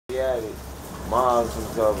All-Asiatic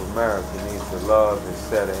Muslims of America need to love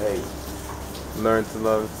instead of hate. Learn to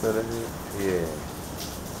love instead of hate? Yeah.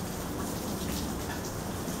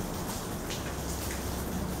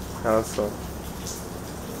 How so?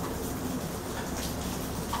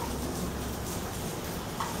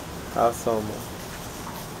 How so, man?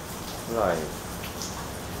 Like,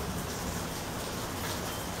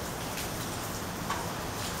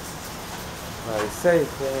 say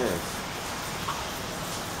for instance,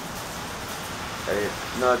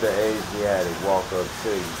 another Asiatic walk up to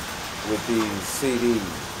you with these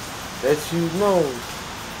CDs that you know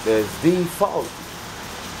that's defaulted,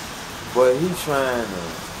 but he trying to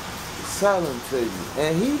sell them to you,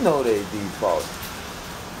 and he know they defaulted.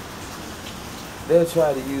 They'll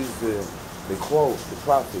try to use the quote, the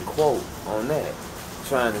prophet quote on that,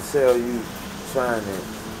 trying to sell you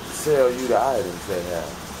the items they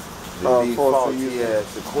have. The defaulty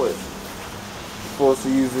ass equipment.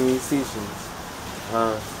 Falsely using these teachings.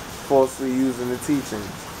 Huh? Falsely using the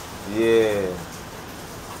teachings. Yeah.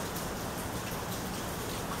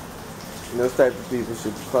 And those type of people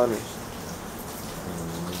should be punished.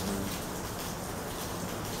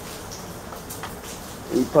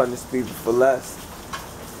 We punish people for less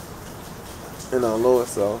in our lower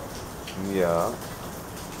self. Yeah.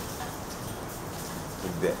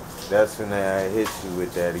 That's when I hit you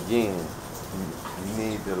with that again. You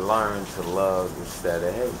need to learn to love instead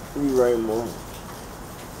of hate. You right, Mo.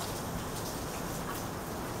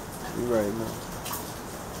 You right, Mo.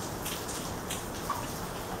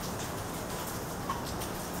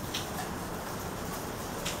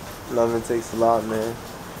 Loving takes a lot, man.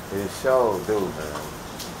 It sure do, man.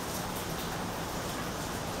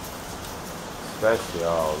 Especially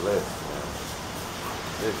all this,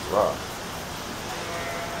 man. It's rough.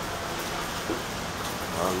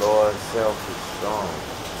 Our Lord's self is strong.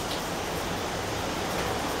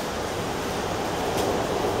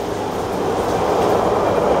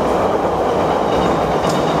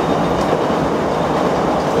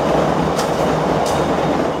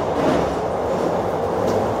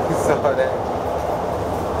 You saw that?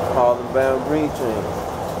 Harlem bound green train.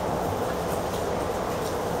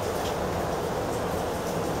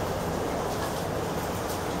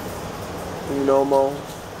 You know, Mo?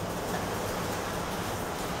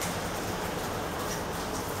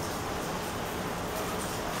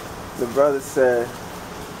 The brother said,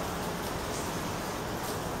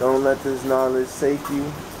 don't let this knowledge take you.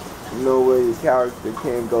 You know where your character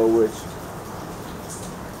can't go with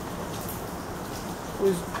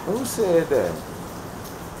you. Who said that?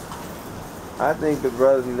 I think the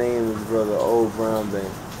brother's name is Brother Old Brown Bay.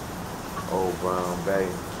 Old Brown Bay.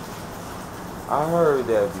 I heard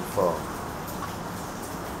that before.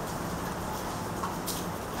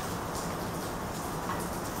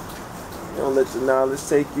 Don't let your knowledge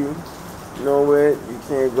take you nowhere. You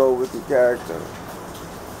can't go with your character.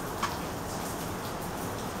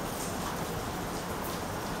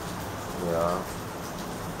 Yeah.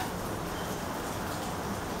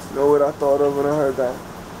 You know what I thought of when I heard that?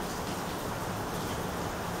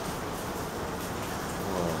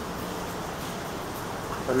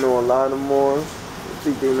 I know a lot of Moors. I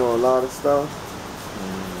think they know a lot of stuff.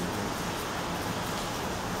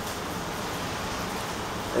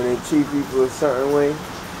 And they treat people a certain way.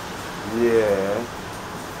 Yeah.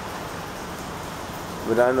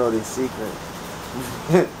 But I know their secret.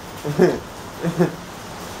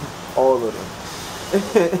 All of them.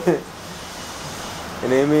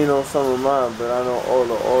 And they may know some of mine, but I know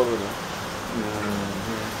all of them.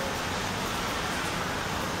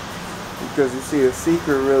 Because you see, a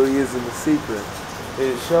secret really isn't a secret.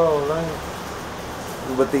 It sure, right?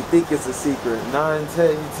 But they think it's a secret. Not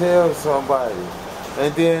until you tell somebody.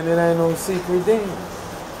 And then it ain't no secret then.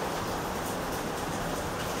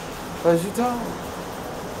 Because you told them.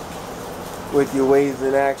 With your ways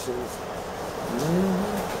and actions.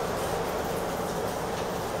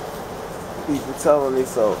 People telling me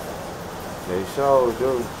so. They sure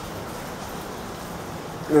do.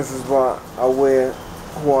 This is why I wear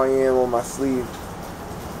who I am on my sleeve.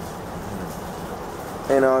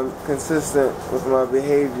 And I'm consistent with my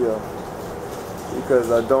behavior because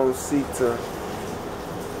I don't seek to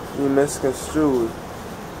be misconstrued.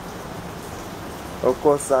 Of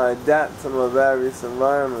course, I adapt to my various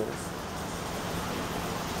environments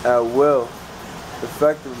at will,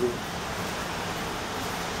 effectively.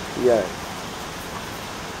 Yeah.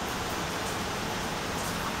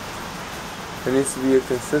 There needs to be a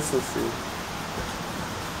consistency.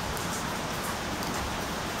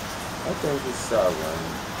 I think it's alright.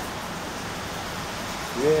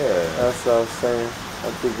 Yeah. That's what I was saying.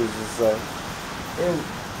 I think it's just like...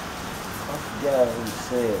 I forgot who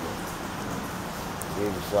said it. He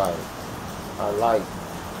was like, I like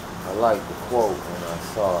the quote when I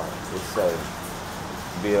saw it. It said,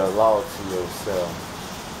 be a law to yourself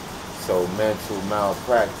so mental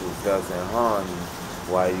malpractice doesn't harm you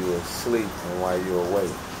while you're asleep and while you're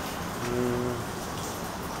awake.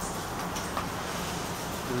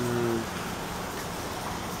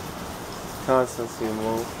 Constancy,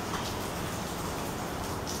 Mo.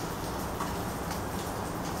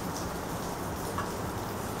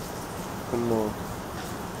 Come on.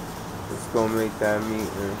 Let's go make that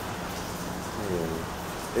meeting.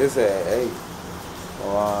 Yeah. It's at 8.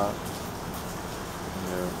 Wow.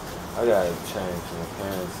 Yeah. I gotta change my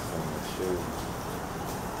pants and my shoes.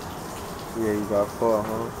 Yeah, you got 4,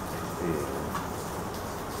 huh? Yeah.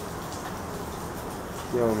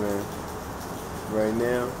 Yo, man. Right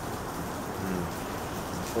now,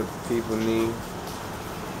 what the people need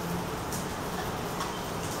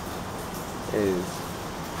is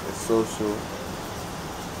a social,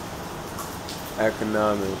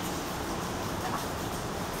 economic,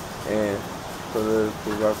 and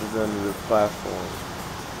political representative platform.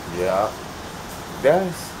 Yeah.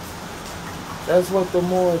 That's what the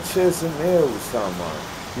Moorish-American was talking about.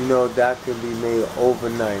 You know, that could be made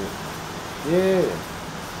overnight. Yeah.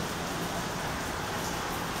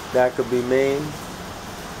 That could be made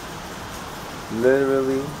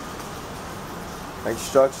literally like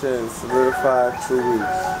structured and solidified 2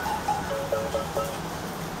 weeks.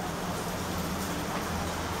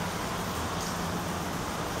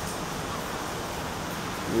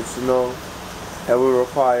 But you know, that would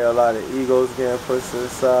require a lot of egos getting pushed to the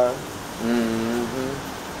side.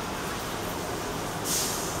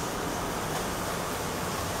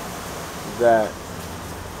 That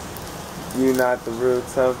you're not the real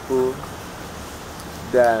temple,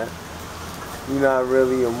 that you're not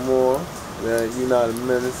really a Moor, that you're not a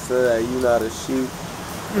minister, that you're not a sheep,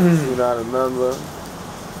 that you're not a member,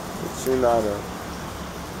 that you're not a...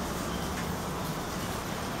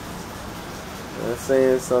 You know what I'm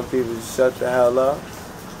saying? Some people just shut the hell up.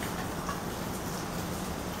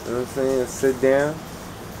 You know what I'm saying? Sit down.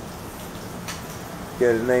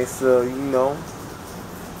 Get a nice little, you know,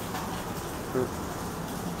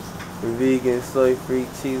 vegan, soy-free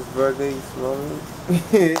cheeseburger, you smell me?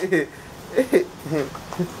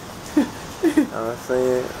 You know what I'm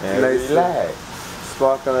saying? And nice relax.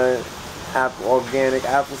 Sparkling organic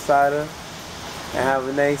apple cider. And have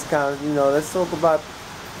a nice you know, let's talk about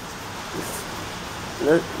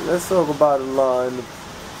let's talk about the law and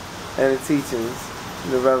the teachings,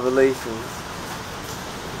 the revelations.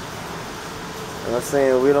 You know what I'm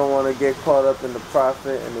saying? We don't want to get caught up in the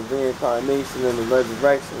prophet and the reincarnation and the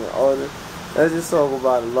resurrection and all this. Let's just talk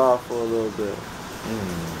about the law for a little bit.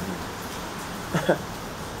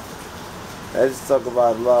 Let's just talk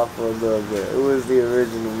about the law for a little bit. Who is the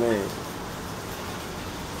original man?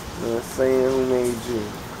 You know what I'm saying? Who made you?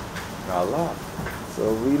 Allah.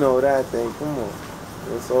 So if we know that, then come on.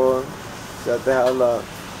 Let's all shut the hell up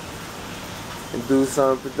and do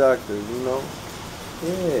something productive, you know?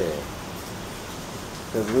 Yeah.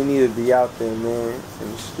 Because we need to be out there, man,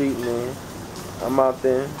 in the street, man. I'm out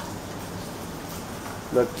there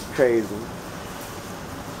looking crazy.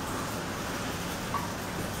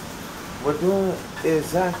 We're doing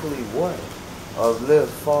exactly what?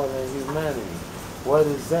 Uplift fallen humanity. What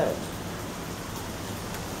is that?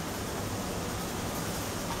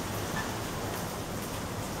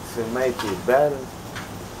 To make it better.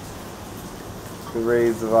 To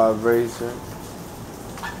raise the vibration.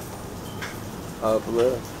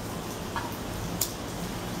 Uplift.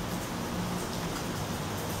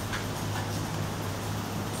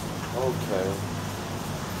 Okay.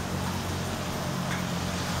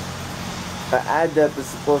 An adept is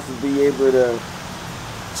supposed to be able to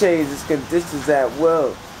change its conditions at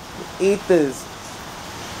will. The ethers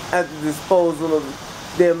at the disposal of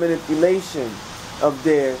their manipulation of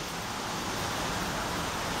their,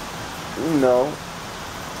 you know,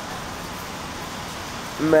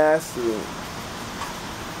 mastery.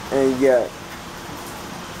 And yet,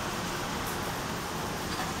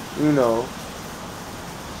 you know,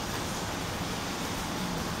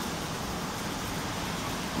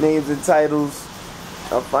 names and titles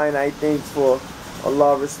are finite things for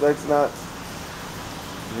Allah respects not.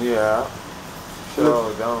 Yeah.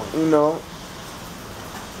 Sure don't. You know.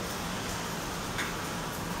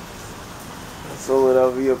 So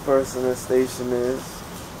whatever your personal station is,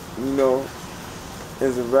 you know,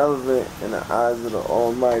 is irrelevant in the eyes of the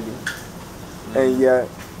Almighty. And yet,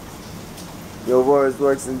 your words,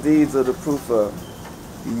 works, and deeds are the proof of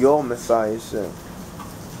your messiahship.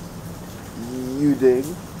 You dig?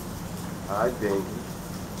 I dig.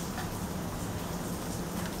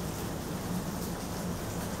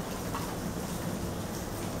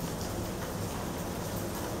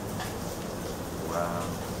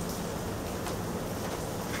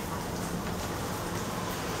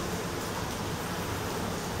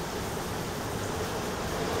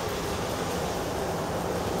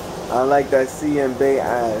 I like that CM Bay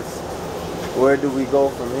asked, where do we go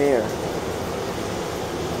from here?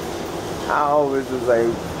 I always was like,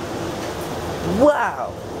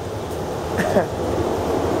 wow.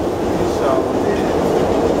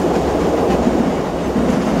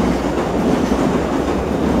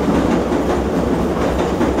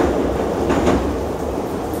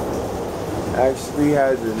 Actually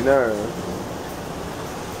had the nerve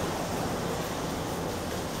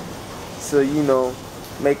to, you know,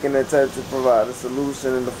 make an attempt to provide a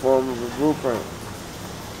solution in the form of a blueprint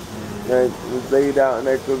that was laid out and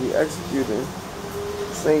that could be executed.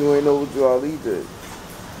 Same way Noble Ali did.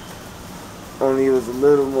 Only it was a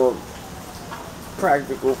little more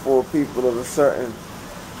practical for people of a certain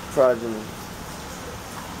progeny.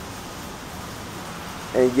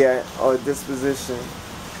 And yet, or disposition.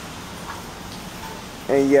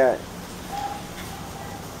 And yet,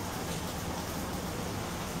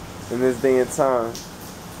 in this day and time,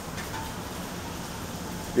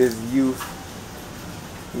 this youth,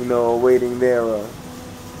 you know, awaiting their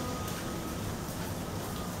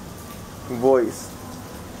voice.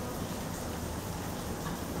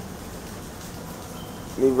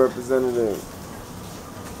 The representative,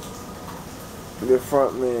 their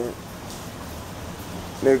front man,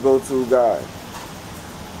 their go-to guy.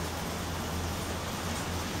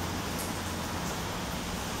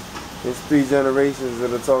 There's 3 generations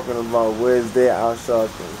that are talking about where's their Al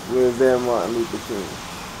Sharpton, where's their Martin Luther King,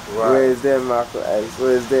 right. Where's their Malcolm X,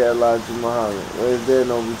 where's their Elijah Muhammad, where's their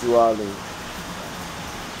Noble Ali.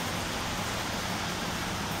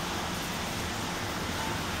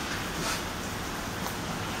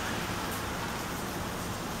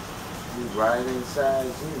 Right inside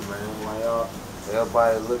you, man. While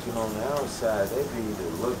everybody looking on the outside, they need to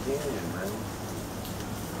look in, man.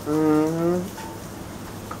 Mm-hmm.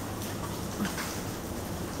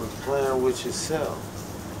 Quit playing with yourself,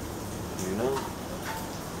 you know?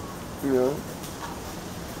 You know?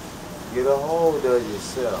 Get a hold of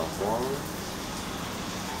yourself, woman.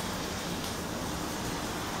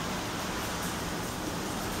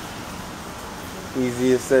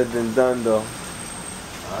 Easier said than done, though.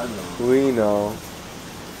 I know. We know.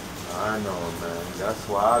 I know, man. That's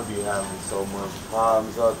why I be having so much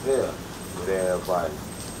problems up here with everybody.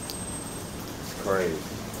 It's crazy.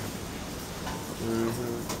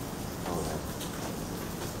 Mm-hmm.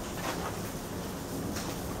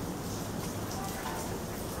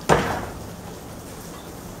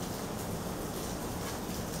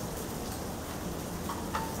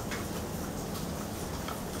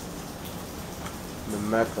 The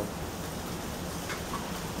Mecca.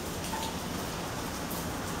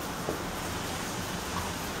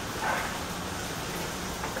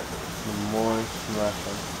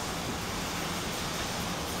 Moorish-American.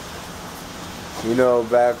 You know,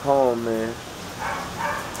 back home, man,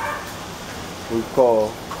 we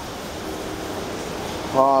call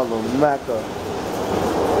Harlem Mecca.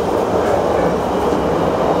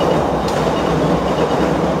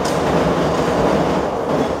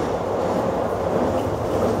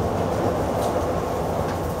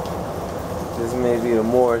 This may be the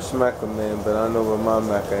Moorish-Mecca, man, but I know where my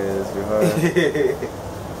Mecca is, you heard?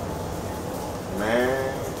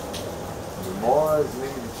 Man, the Moors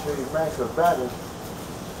need to treat Mecca better.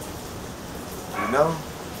 You know?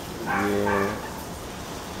 Yeah.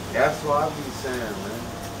 That's what I be saying, man.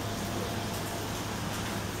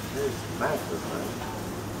 This Mecca, man.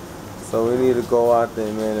 So we need to go out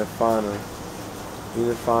there, man, and find them. We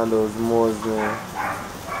need to find those Moors, man.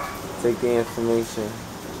 Take the information.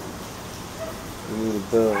 We need to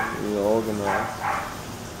build. We need to organize.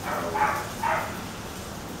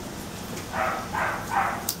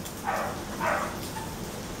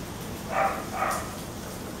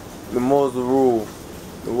 The Moors will rule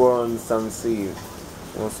the world in the 7 seas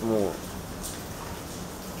once more.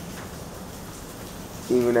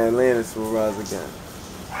 Even Atlantis will rise again.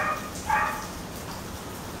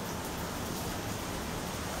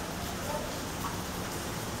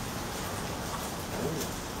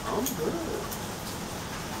 I'm good.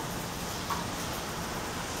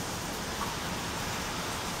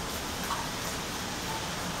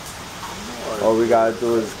 All we gotta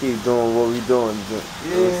do is keep doing what we doing.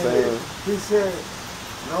 You know what I'm saying? He said,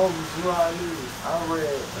 no, I read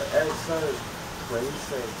an excerpt where he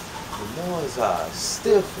said, the Moors are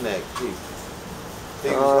stiff-necked people. He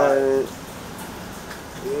was like,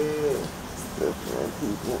 yeah. Stiff-necked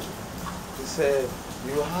people. He said,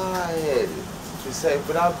 you hard-headed. He said,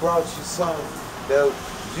 but I brought you something that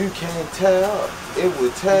you can't tear up. It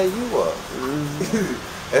will tear you up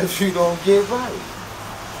if you don't get right.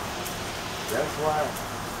 That's why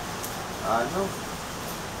I know.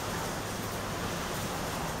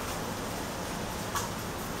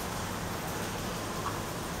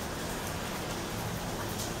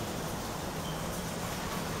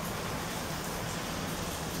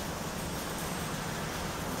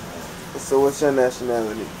 So what's your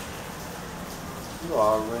nationality? You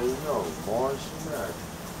already know, Moorish-American.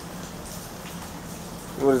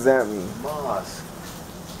 What does that mean? Mosque.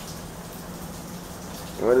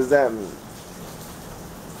 What does that mean?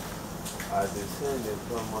 I descended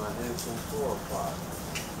from my ancient forefathers.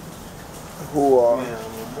 Who are? Man, I'm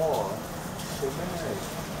a Moorish-American.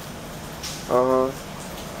 Uh-huh.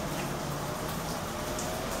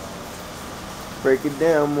 Break it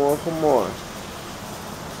down more, come on.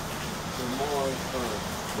 The Moors from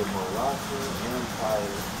the Moroccan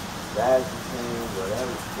Empire, Byzantine,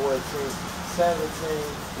 whatever, 14, 17,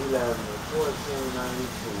 11, and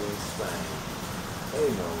 1492 in Spain. They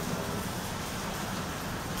know, man.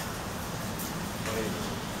 They know.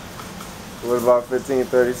 What about 1536?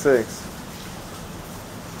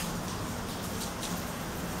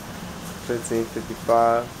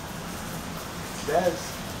 1555?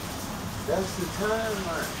 That's the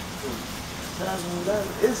timeline.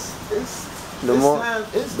 7-11. It's The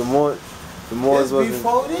Moors wasn't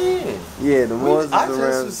before then. Yeah, the Moors was I around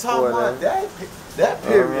just was talking before about that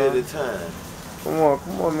period of time.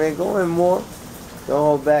 Come on, man, go in more. Don't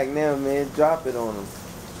hold back now, man. Drop it on them.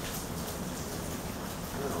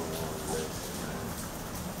 I don't want to listen, man.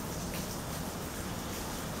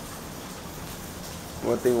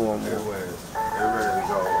 What they want They're more? ready to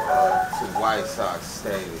go to White Sox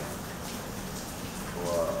Stadium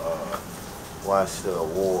or watch the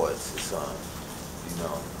awards or something. You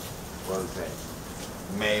know, what was that?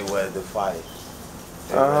 Mayweather fight.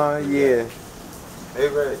 Yeah. They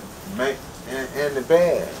ready. And the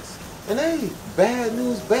Bears. And they bad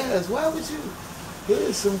news Bears. Why would you?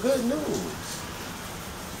 Here's some good news.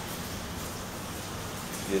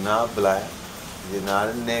 You're not black. You're not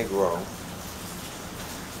a Negro.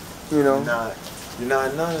 You know. You're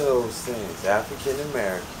not none of those things. African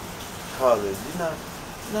American, colored. You're not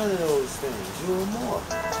none of those things. You're more.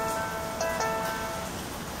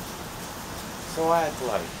 So act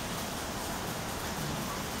like it.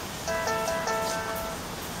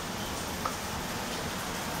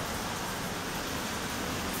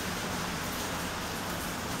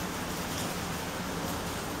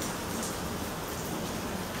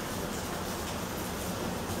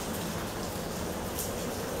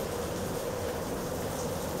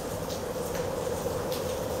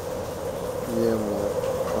 Yeah, man.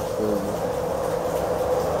 I feel you.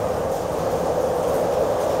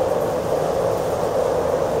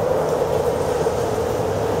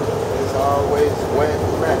 It's always went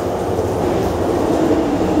back.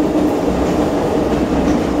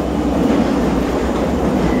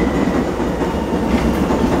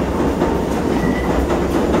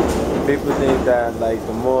 People think that, like,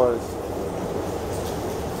 the Moors,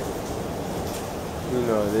 you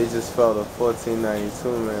know, they just fell to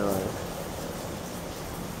 1492, man. Like,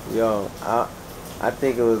 yo, I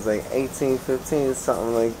think it was like 1815,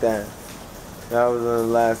 something like that. That was the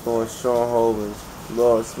last one. Stronghold was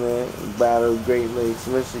lost, man. Battle of Great Lakes,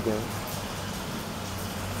 Michigan.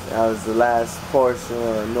 That was the last portion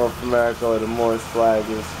of North America where the Moorish flag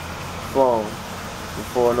was flown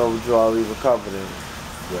before an overdraw even covered it.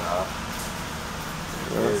 Yeah.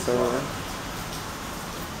 You know what I'm saying?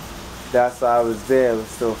 That's why I was there. It was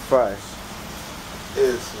still fresh.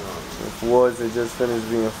 It's If wars had just finished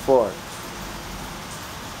being fought.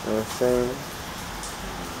 You know what I'm saying?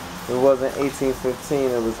 It wasn't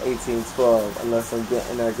 1815, it was 1812, unless I'm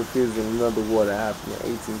getting that confused with another war that happened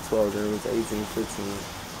in 1812, then it was 1815.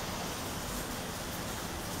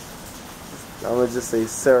 I'm gonna just say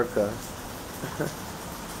circa.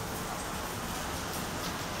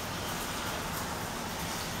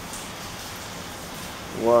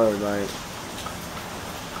 Word, like.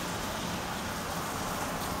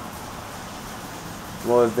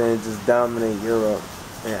 Moors didn't just dominate Europe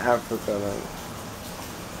and Africa, like.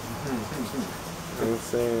 You know what I'm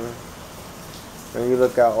saying? When you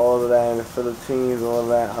look at all of that in the Philippines, all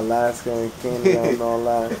that, Alaska and Canada and all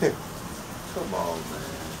that. come on, man.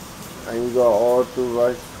 And you go all through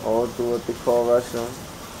Russia, all through what they call Russia.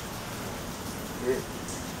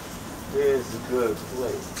 Here's a good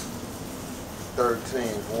place.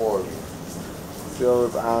 13 warriors. See all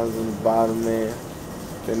those islands on the bottom there.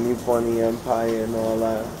 The Nippon Empire and all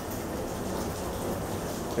that.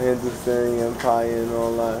 The Hindustani Empire and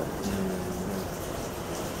all that.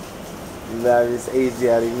 The various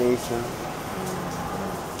Asiatic nations.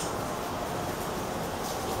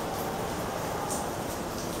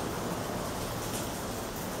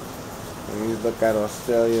 When you look at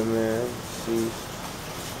Australia, man, sheesh.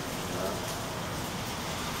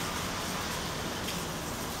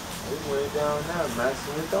 We went down there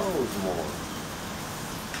messing with those Moors.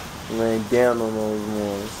 Laying down on those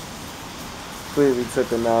Moors. completely took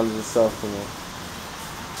the knowledge of self from them.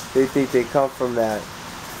 They think they come from that,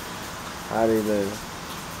 how they live.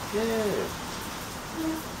 Yeah.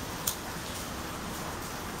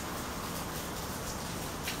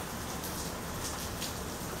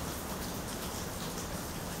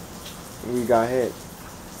 We got hit.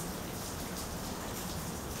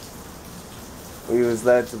 We was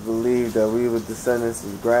led to believe that we were descendants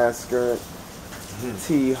of Grass Skirt,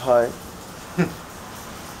 Tea Hut,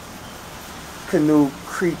 Canoe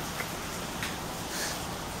Creek,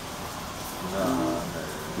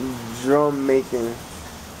 drum making,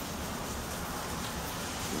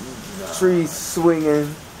 tree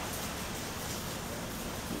swinging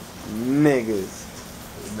niggas.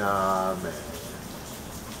 Nah, man.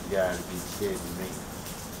 You gotta be kidding me.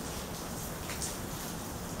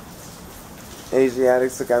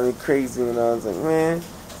 Asiatics look at me crazy and I was like, man,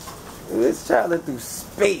 let's travel through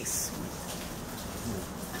space.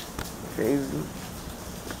 Crazy.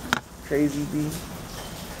 Crazy B.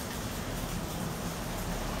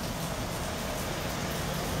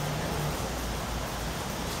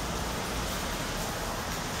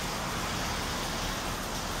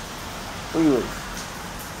 We were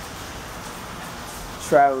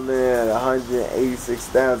traveling at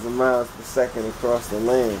 186,000 miles per second across the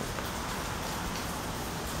land.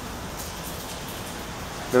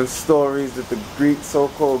 Those stories that the Greeks,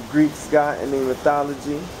 so-called Greeks, got in their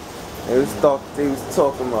mythology, they was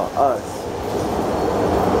talking about us.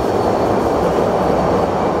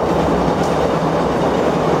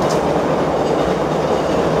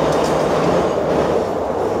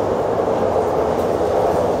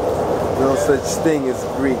 No such thing as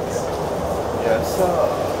Greeks. Yes, sir.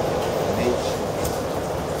 Nature.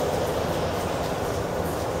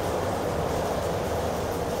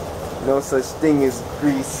 No such thing as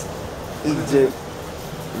Greece, Egypt,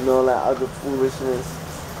 and all that other foolishness.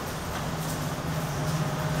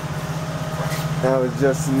 That was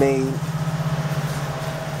just made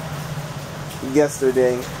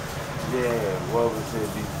yesterday. Yeah, what was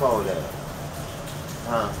it before that?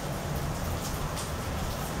 Huh?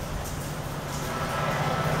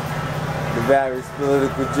 The various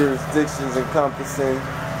political jurisdictions encompassing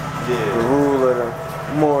the Yeah. rule of the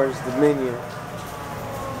Moorish dominion.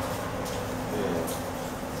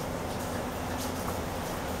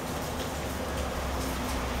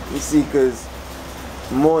 You see, because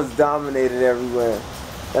Moors dominated everywhere.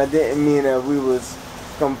 That didn't mean that we was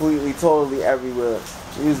completely, totally everywhere.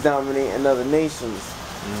 We was dominating other nations.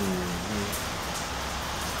 Mm-hmm.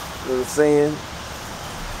 You know what I'm saying?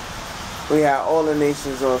 We had all the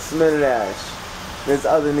nations on Smidash. There's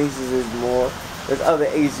other nations there's more. There's other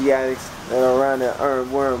Asiatics that are around that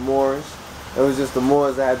weren't Moorish. It was just the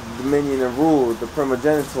Moors that had the dominion and rule, the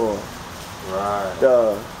primogenitor. Right.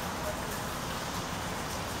 The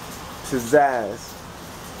pizzazz.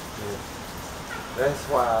 Yeah. That's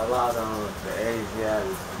why a lot of the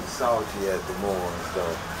Asiatics be salty at the Moors,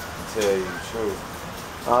 though, to tell you the truth.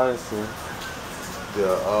 Honestly.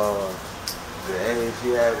 The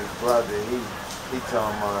Asiatic brother, he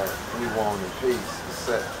talking about he wanted peace,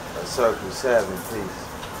 a circle 7 peace.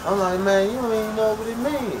 I'm like, man, you don't even know what it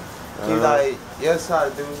means. He like, yes I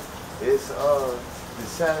do. It's the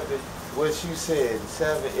 7, what you said, the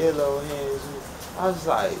 7 Elohims. I was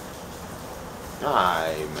like,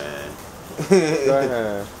 alright, man. Go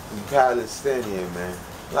ahead. Palestinian, man.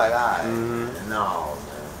 Like, alright, Mm-hmm. man. No,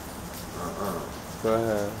 man. Go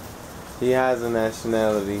ahead. He has a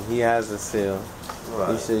nationality. He has a seal.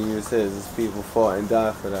 Right. He should use his. His people fought and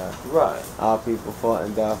died for that. Right. Our people fought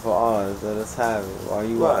and died for ours. Let us have it. Why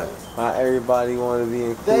you? Right. Why everybody want to be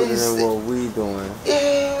included in what we doing?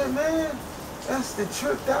 Yeah, man. That's the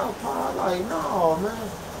tricked out part. Like, no, man.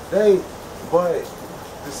 But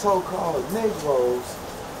the so-called Negroes,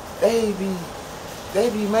 they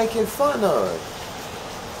be making fun of it.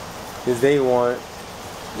 Because they want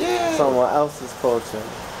someone else's culture.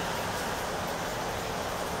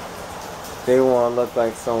 They want to look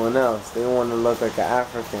like someone else. They want to look like an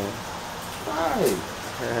African. Right.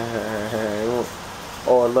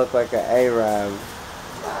 Or look like an Arab.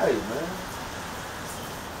 Right, man.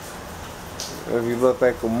 If you look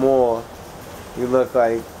like a Moor, you look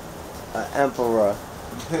like an emperor.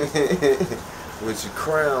 With your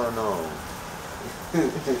crown on.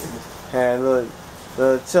 And look,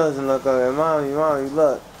 the children look like, mommy,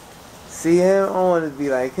 look. See him? I want to be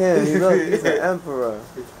like him. He's an emperor.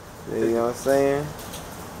 You know what I'm saying?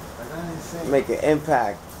 Make an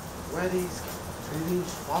impact. Where did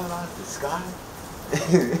these fall out the sky?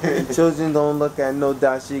 Children don't look at no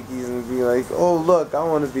dashikis and be like, oh look, I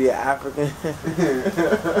want to be an African.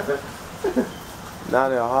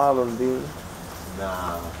 Not in Harlem, dude.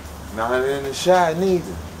 Nah. Not in the shot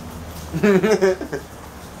neither.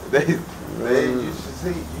 they you should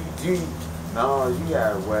see you no, you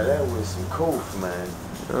gotta wear that with some coats, man.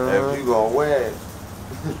 If you gonna wear it.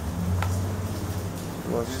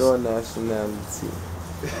 What's your nationality?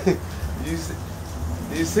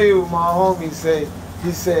 you see what my homie say?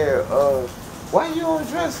 He said, why you don't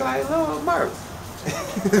dress like Lil Murk?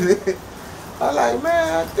 I like,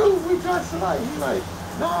 man, I do, we dress alike. He like,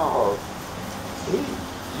 no,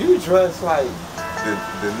 you dress like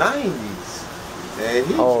the 90s. And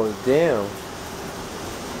he, oh, damn.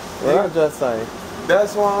 What I dress like?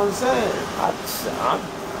 That's what I'm saying. I'm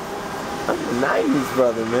the 90s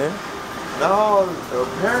brother, man. No,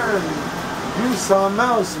 apparently, you something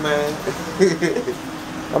else, man.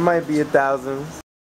 I might be 1000s.